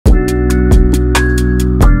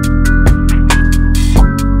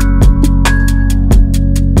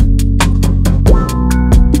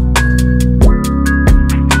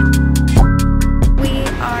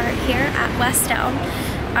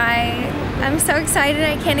so excited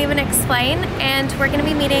I can't even explain, and we're gonna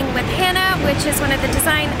be meeting with Hannah, which is one of the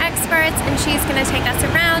design experts, and she's gonna take us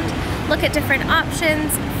around, look at different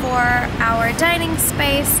options for our dining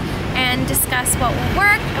space, and discuss what will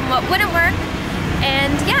work and what wouldn't work.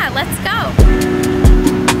 And yeah, let's go.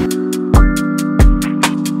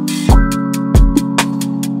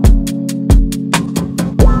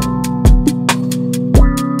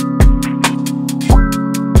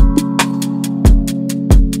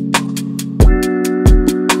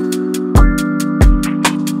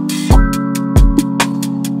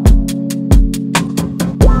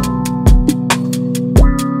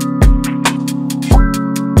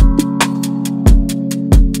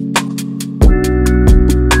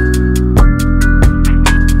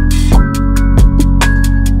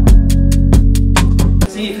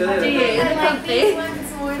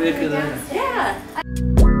 Yeah.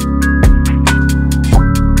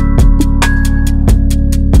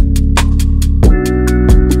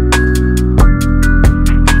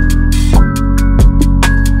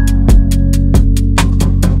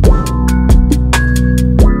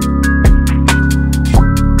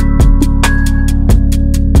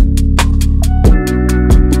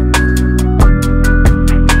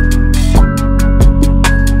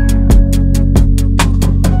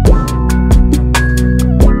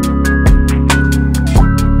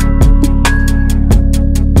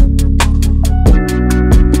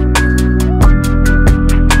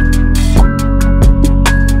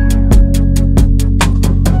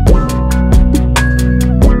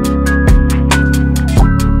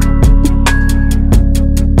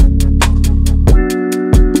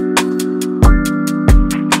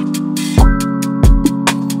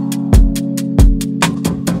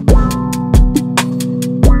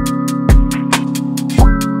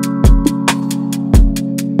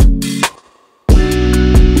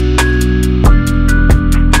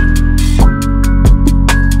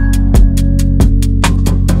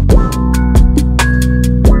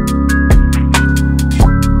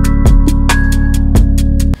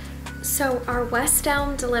 West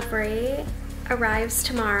Elm delivery arrives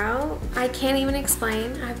tomorrow. I can't even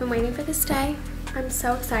explain. I've been waiting for this day. I'm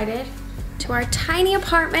so excited. To our tiny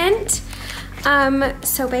apartment.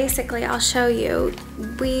 So basically I'll show you.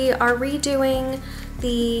 We are redoing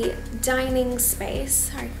the dining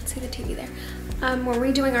space. Sorry, you can see the TV there. We're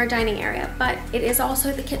redoing our dining area, but it is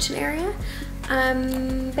also the kitchen area.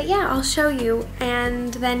 But yeah, I'll show you,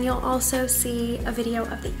 and then you'll also see a video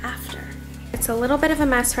of the after. It's a little bit of a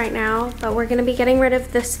mess right now, but we're gonna be getting rid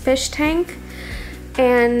of this fish tank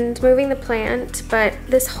and moving the plant, but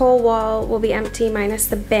this whole wall will be empty minus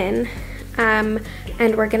the bin.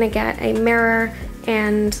 And we're gonna get a mirror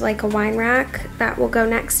and like a wine rack that will go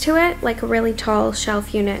next to it, like a really tall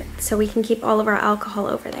shelf unit, so we can keep all of our alcohol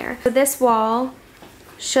over there. So this wall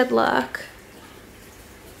should look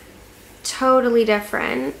totally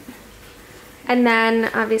different. And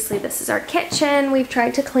then obviously this is our kitchen. We've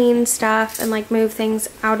tried to clean stuff and like move things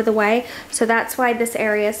out of the way. So that's why this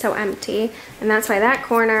area is so empty. And that's why that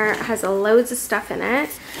corner has loads of stuff in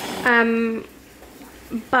it.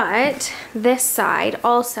 But this side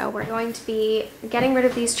also, we're going to be getting rid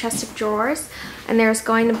of these chest of drawers. And there's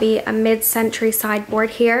going to be a mid-century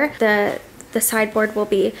sideboard here. The sideboard will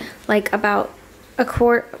be like about a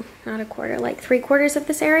quarter, not a quarter, like 3/4 of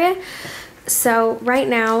this area. So right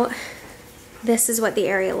now, this is what the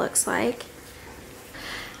area looks like.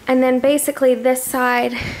 And then basically this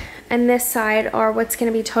side and this side are what's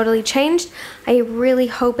gonna be totally changed. I really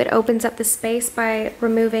hope it opens up the space by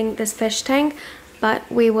removing this fish tank, but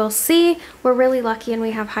we will see. We're really lucky and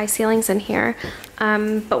we have high ceilings in here.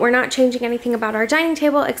 But we're not changing anything about our dining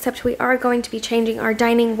table, except we are going to be changing our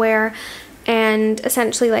dining-ware and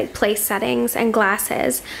essentially like place settings and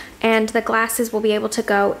glasses, and the glasses will be able to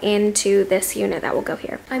go into this unit that will go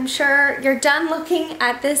here. I'm sure you're done looking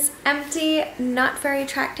at this empty, not very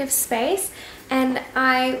attractive space, and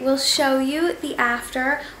I will show you the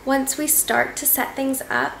after once we start to set things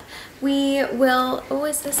up. We will, oh,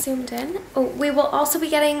 is this zoomed in? Oh, we will also be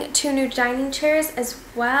getting 2 new dining chairs as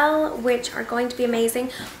well, which are going to be amazing.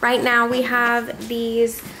 Right now we have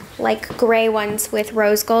these like gray ones with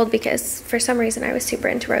rose gold, because for some reason I was super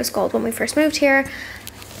into rose gold when we first moved here.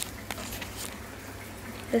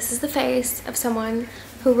 This is the face of someone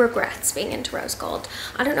who regrets being into rose gold.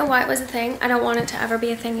 I don't know why it was a thing. I don't want it to ever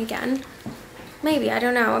be a thing again. Maybe, I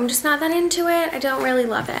don't know. I'm just not that into it. I don't really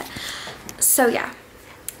love it. So yeah,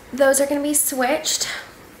 those are gonna be switched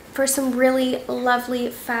for some really lovely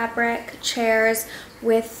fabric chairs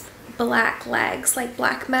with black legs, like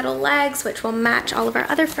black metal legs, which will match all of our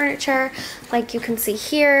other furniture. Like you can see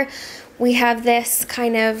here, we have this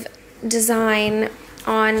kind of design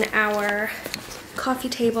on our coffee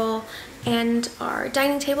table and our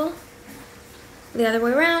dining table. The other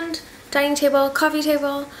way around, dining table, coffee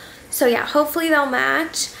table. So yeah, hopefully they'll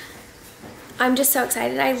match. I'm just so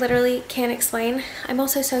excited. I literally can't explain. I'm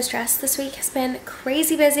also so stressed. This week has been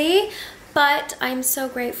crazy busy, but I'm so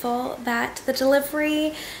grateful that the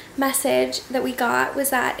delivery message that we got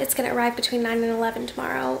was that it's gonna arrive between 9 and 11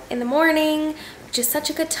 tomorrow in the morning, which is such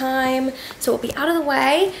a good time. So we'll be out of the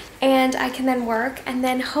way and I can then work, and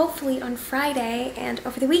then hopefully on Friday and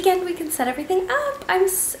over the weekend we can set everything up. I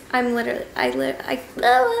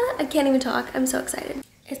can't even talk. I'm so excited.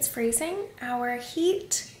 It's freezing. Our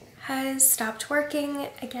heat has stopped working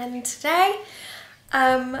again today,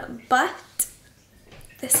 but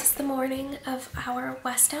this is the morning of our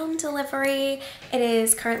West Elm delivery. It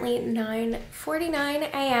is currently 9:49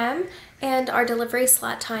 a.m. and our delivery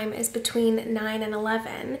slot time is between 9 and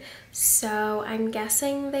 11. So I'm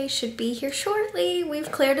guessing they should be here shortly.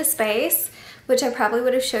 We've cleared a space, which I probably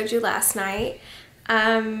would have showed you last night.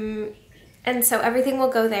 And so everything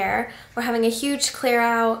will go there. We're having a huge clear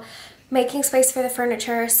out, making space for the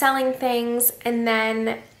furniture, selling things, and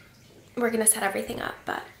then we're gonna set everything up,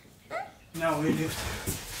 but now we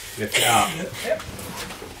lift it up. Yep.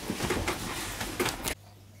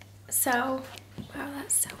 So, wow,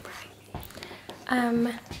 that's so bright.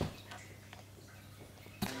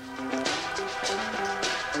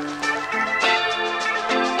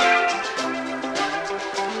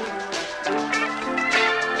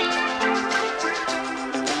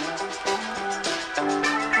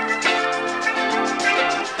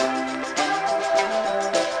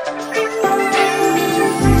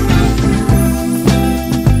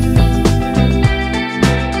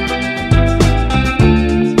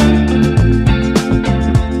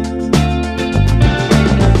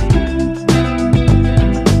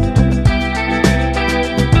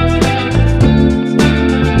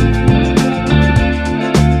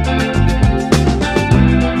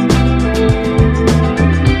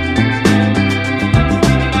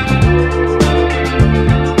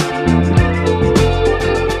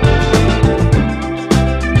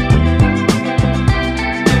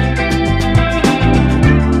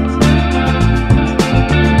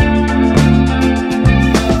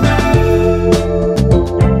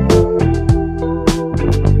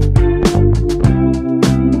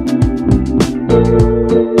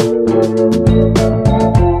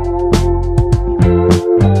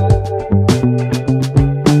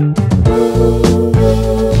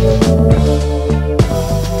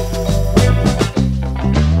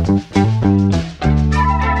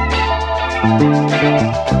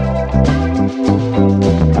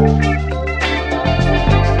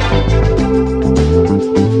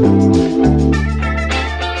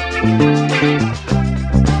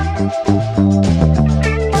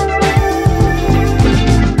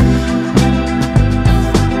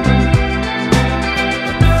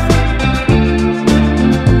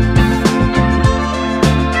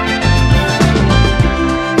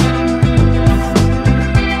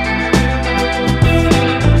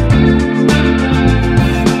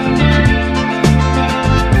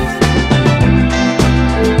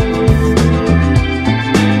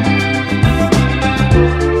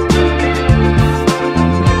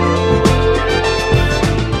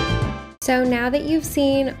 So now that you've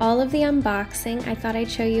seen all of the unboxing, I thought I'd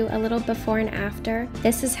show you a little before and after.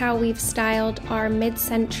 This is how we've styled our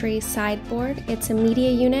mid-century sideboard. It's a media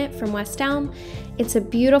unit from West Elm. It's a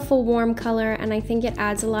beautiful warm color, and I think it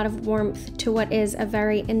adds a lot of warmth to what is a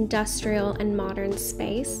very industrial and modern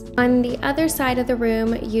space. On the other side of the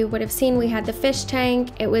room, you would have seen we had the fish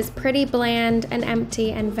tank. It was pretty bland and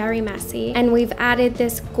empty and very messy. And we've added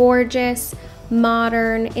this gorgeous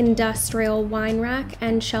modern industrial wine rack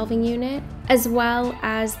and shelving unit, as well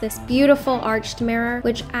as this beautiful arched mirror,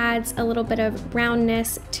 which adds a little bit of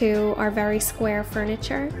roundness to our very square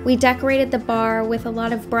furniture. We decorated the bar with a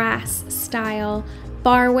lot of brass style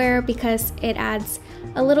barware because it adds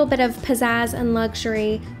a little bit of pizzazz and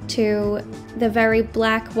luxury to the very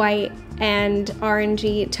black, white, and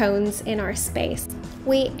orangey tones in our space.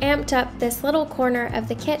 We amped up this little corner of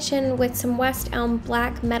the kitchen with some West Elm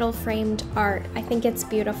black metal framed art. I think it's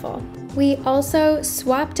beautiful. We also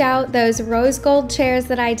swapped out those rose gold chairs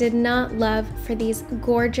that I did not love for these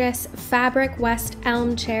gorgeous fabric West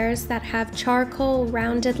Elm chairs that have charcoal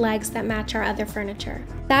rounded legs that match our other furniture.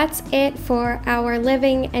 That's it for our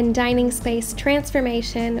living and dining space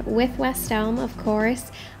transformation with West Elm, of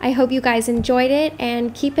course. I hope you guys enjoyed it,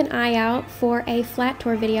 and keep an eye out for a flat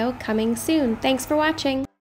tour video coming soon. Thanks for watching.